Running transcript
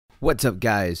What's up,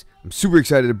 guys? I'm super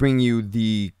excited to bring you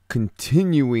the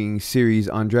continuing series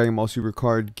on Dragon Ball Super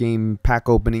card game pack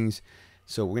openings.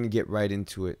 So we're going to get right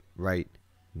into it right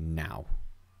now.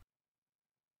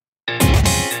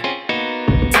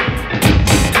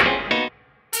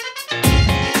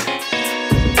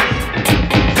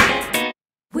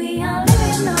 We are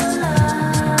living our lives.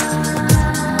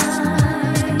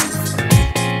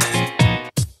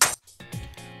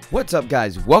 What's up,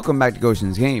 guys? Welcome back to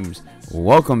Goshen's Games.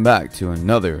 Welcome back to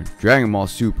another Dragon Ball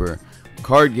Super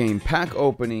card game pack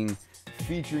opening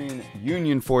featuring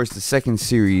Union Force, the second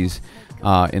series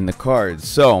in the cards.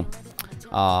 So,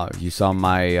 you saw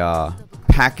my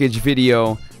package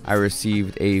video. I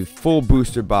received a full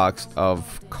booster box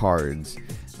of cards.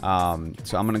 So I'm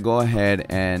going to go ahead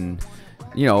and,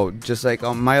 you know, just like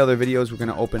on my other videos, we're going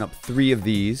to open up 3 of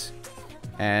these.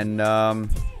 And,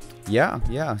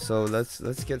 yeah, so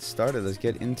let's get started. Let's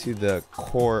get into the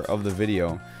core of the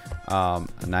video.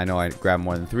 And I know I grabbed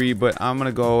more than 3, but I'm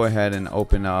gonna go ahead and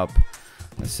open up,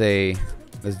 let's do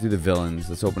the villains.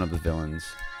 Let's open up the villains.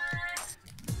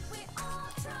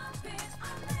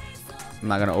 I'm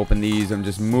not gonna open these, I'm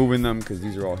just moving them because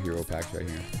these are all hero packs right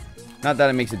here. Not that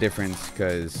it makes a difference,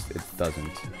 because it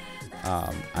doesn't.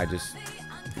 I just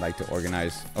like to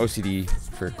organize OCD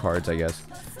for cards, I guess.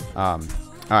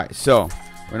 Alright, so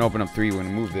we're going to open up 3. We're going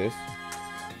to move this.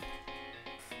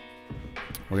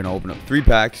 We're going to open up 3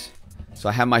 packs. So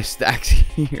I have my stacks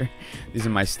here. These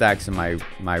are my stacks and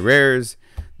my rares.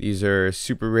 These are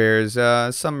super rares.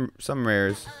 Some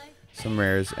rares. Some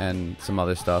rares and some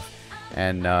other stuff.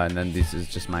 And then this is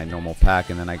just my normal pack.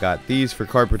 And then I got these for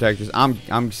card protectors.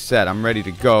 I'm set. I'm ready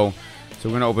to go. So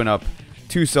we're going to open up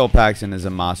 2 cell packs and a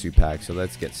Zamasu pack. So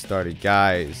let's get started,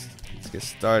 guys. Let's get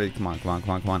started. Come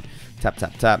on. Tap.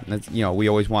 That's, you know, we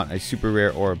always want a super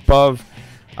rare or above.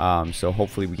 So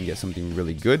hopefully we can get something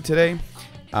really good today.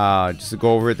 Just to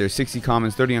go over it, there's 60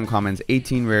 commons, 30 uncommons,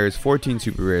 18 rares, 14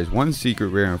 super rares, 1 secret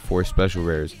rare, and 4 special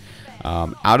rares.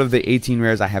 Out of the 18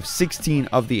 rares, I have 16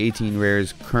 of the 18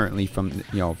 rares currently from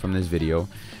this video,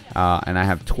 and I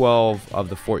have 12 of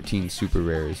the 14 super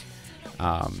rares.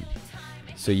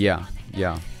 So yeah.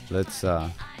 Let's. Oh,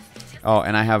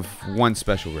 and I have 1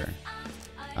 special rare.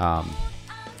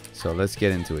 So let's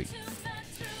get into it.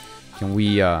 Can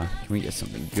we get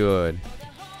something good?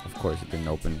 Of course, it didn't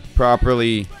open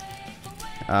properly.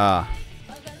 All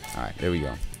right, there we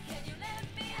go.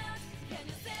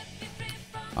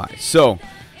 All right, so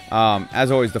as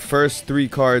always, the first 3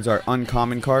 cards are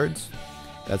uncommon cards.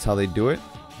 That's how they do it.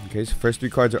 Okay, so first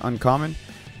 3 cards are uncommon.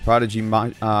 Prodigy,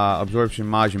 Absorption,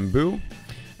 Majin Buu.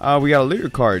 We got a leader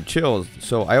card, Chilled.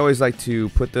 So I always like to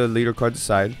put the leader cards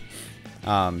aside.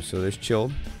 So there's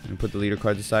Chilled, and put the leader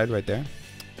cards aside right there.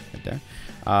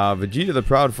 Vegeta, the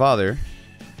Proud Father.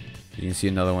 You can see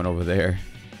another one over there.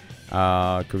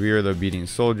 Kabir, the Obedient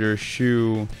Soldier.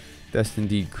 Shu, Destined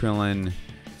Deed, Krillin,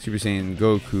 Super Saiyan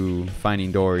Goku,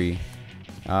 Finding Dory.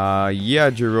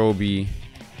 Jirobe,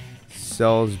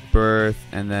 Cell's Birth,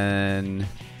 and then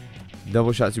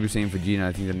Double Shot Super Saiyan Vegeta.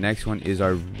 I think the next one is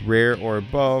our rare or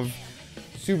above,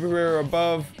 super rare or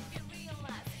above,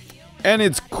 and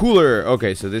it's Cooler.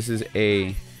 Okay, so this is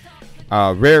a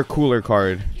rare Cooler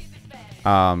card,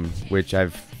 which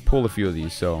I've pulled a few of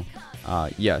these. So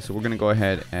yeah, so we're gonna go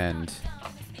ahead and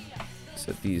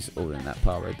set these over in that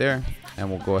pile right there, and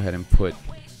we'll go ahead and put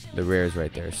the rares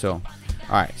right there. So all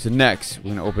right, so next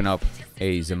we're gonna open up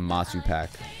a Zamasu pack.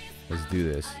 Let's do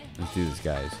this,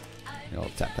 guys. You know,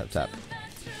 tap.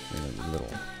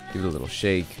 Give it a little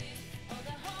shake.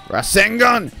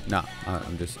 Rasengan! Nah,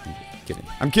 I'm kidding.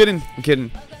 I'm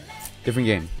kidding. Different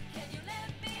game.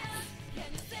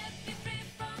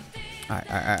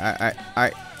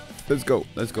 Alright. Let's go.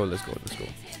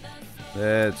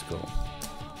 There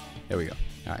we go.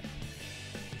 Alright.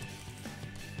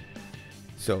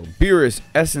 So, Beerus,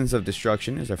 Essence of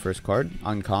Destruction is our first card.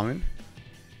 Uncommon.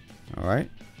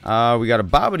 Alright. We got a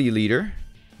Babidi leader.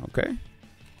 Okay.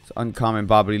 So uncommon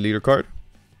Babidi leader card.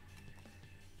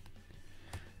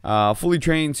 Fully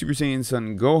trained Super Saiyan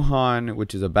Son Gohan,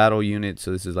 which is a battle unit.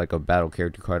 So this is like a battle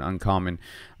character card. Uncommon.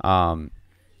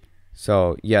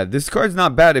 So yeah, this card's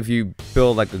not bad if you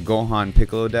build like a Gohan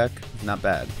Piccolo deck. It's not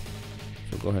bad.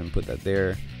 So go ahead and put that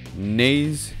there.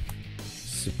 Naze,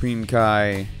 Supreme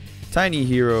Kai, Tiny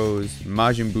Heroes,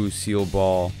 Majin Buu Seal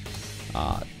Ball,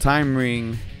 Time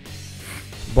Ring,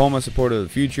 Bulma Supporter of the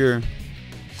Future,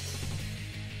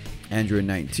 Android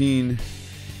 19,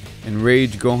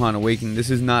 Enrage Gohan Awakening. This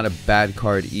is not a bad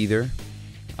card either.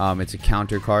 It's a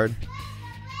counter card.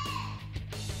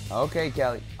 Okay,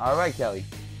 Kelly. All right, Kelly.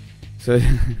 So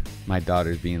my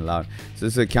daughter's being loud. So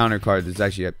this is a counter card. That's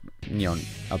actually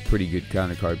a a pretty good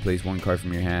counter card. Place one card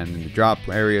from your hand in the drop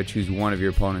area. Choose one of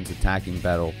your opponent's attacking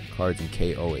battle cards and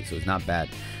KO it. So it's not bad.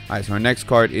 All right, so our next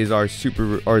card is our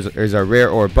is our rare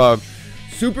or above.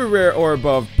 Super rare or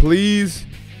above, please.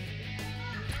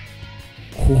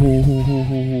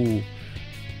 Ooh.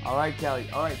 All right, Kelly.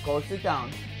 All right, go sit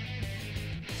down.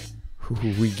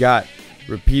 Ooh, we got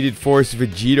repeated force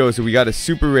Vegito, so we got a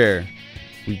super rare.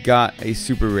 We got a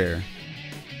super rare.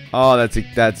 Oh, that's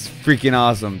freaking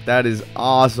awesome. That is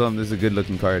awesome. This is a good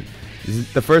looking card. This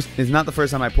is the first. It's not the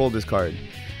first time I pulled this card,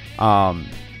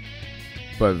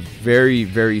 but very,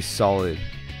 very solid.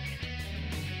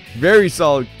 Very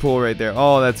solid pull right there.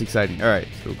 Oh, that's exciting. All right,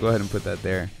 so we'll go ahead and put that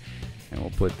there, and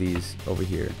we'll put these over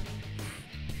here.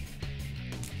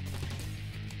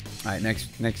 All right,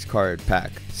 next card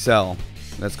pack. Sell.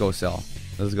 Let's go sell.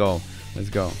 Let's go. Let's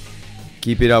go.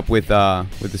 Keep it up with the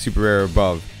super rare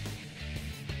above.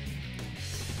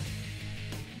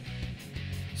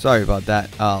 Sorry about that.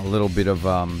 A little bit of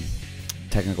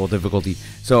technical difficulty.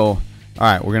 So, all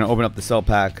right, we're gonna open up the sell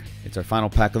pack. It's our final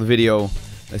pack of the video.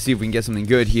 Let's see if we can get something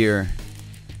good here.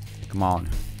 Come on,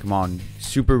 come on.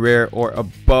 Super rare or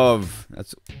above.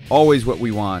 That's always what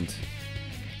we want.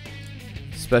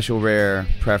 Special rare,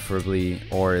 preferably,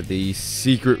 or the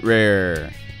secret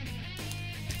rare.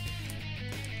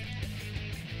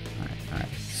 All right.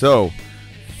 So,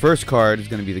 first card is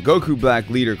gonna be the Goku Black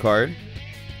leader card.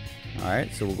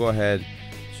 Alright, so we'll go ahead,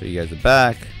 show you guys the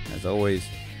back, as always.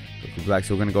 Goku Black,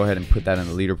 so we're going to go ahead and put that in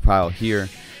the leader pile here.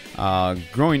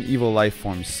 Growing Evil Life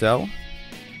Form Cell.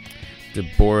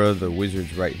 Deborah, the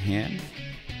Wizard's right hand.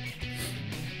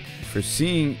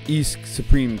 Foreseeing East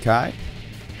Supreme Kai.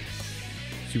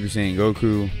 Super Saiyan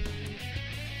Goku.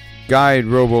 Guide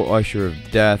Robo Usher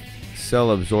of Death.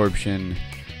 Cell Absorption.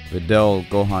 Videl,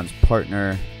 Gohan's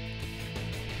partner.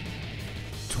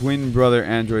 Twin Brother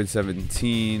Android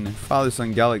 17, Father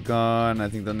Son Gallic Gun. I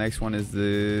think the next one is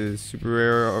the super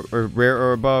rare or rare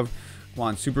or above. Come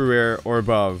on, super rare or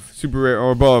above. Super rare or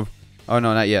above. Oh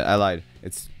no, not yet. I lied.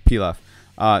 It's Pilaf.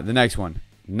 The next one.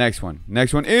 Next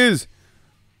one is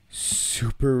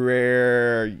super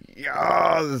rare.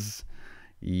 Yes.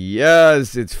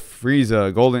 Yes, it's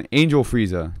Frieza. Golden Angel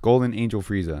Frieza. Golden Angel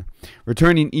Frieza.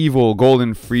 Returning Evil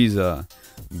Golden Frieza.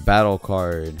 Battle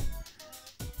card.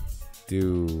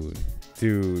 Dude,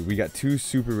 we got 2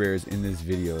 super rares in this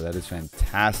video. That is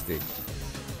fantastic.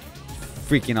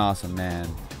 Freaking awesome, man.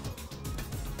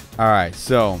 Alright,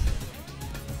 so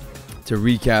to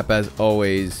recap as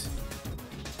always,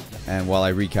 and while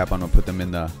I recap, I'm gonna put them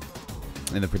in the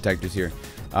protectors here.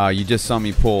 You just saw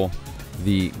me pull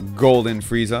the Golden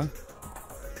Frieza.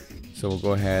 So we'll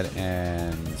go ahead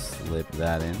and slip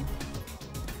that in.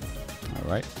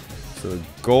 Alright. So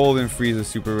Golden Frieza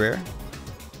super rare.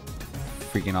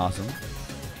 Freaking awesome.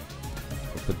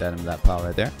 We'll put that in that pile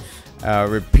right there.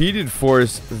 Repeated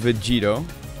Force Vegito.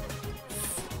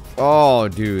 Oh,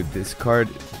 dude, this card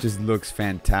just looks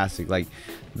fantastic. Like,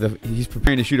 he's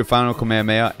preparing to shoot a final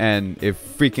Kamehameha, and it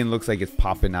freaking looks like it's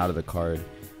popping out of the card.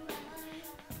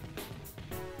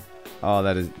 Oh,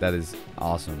 that is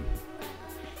awesome.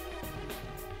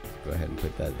 Go ahead and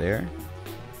put that there.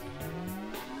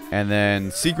 And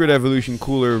then Secret Evolution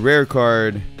Cooler rare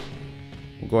card.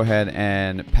 We'll go ahead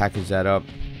and package that up.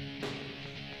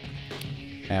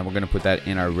 And we're going to put that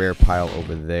in our rare pile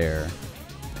over there.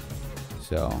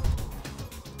 So,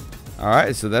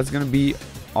 alright, so that's going to be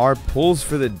our pulls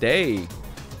for the day.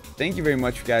 Thank you very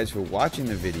much, guys, for watching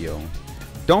the video.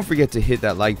 Don't forget to hit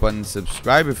that like button,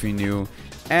 subscribe if you're new,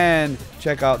 and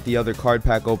check out the other card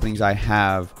pack openings I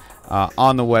have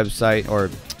on the website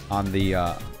or on the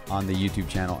YouTube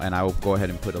channel, and I will go ahead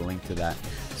and put a link to that.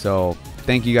 So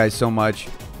thank you guys so much.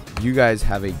 You guys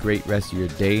have a great rest of your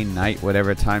day, night,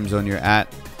 whatever time zone you're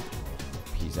at.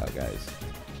 Peace out, guys.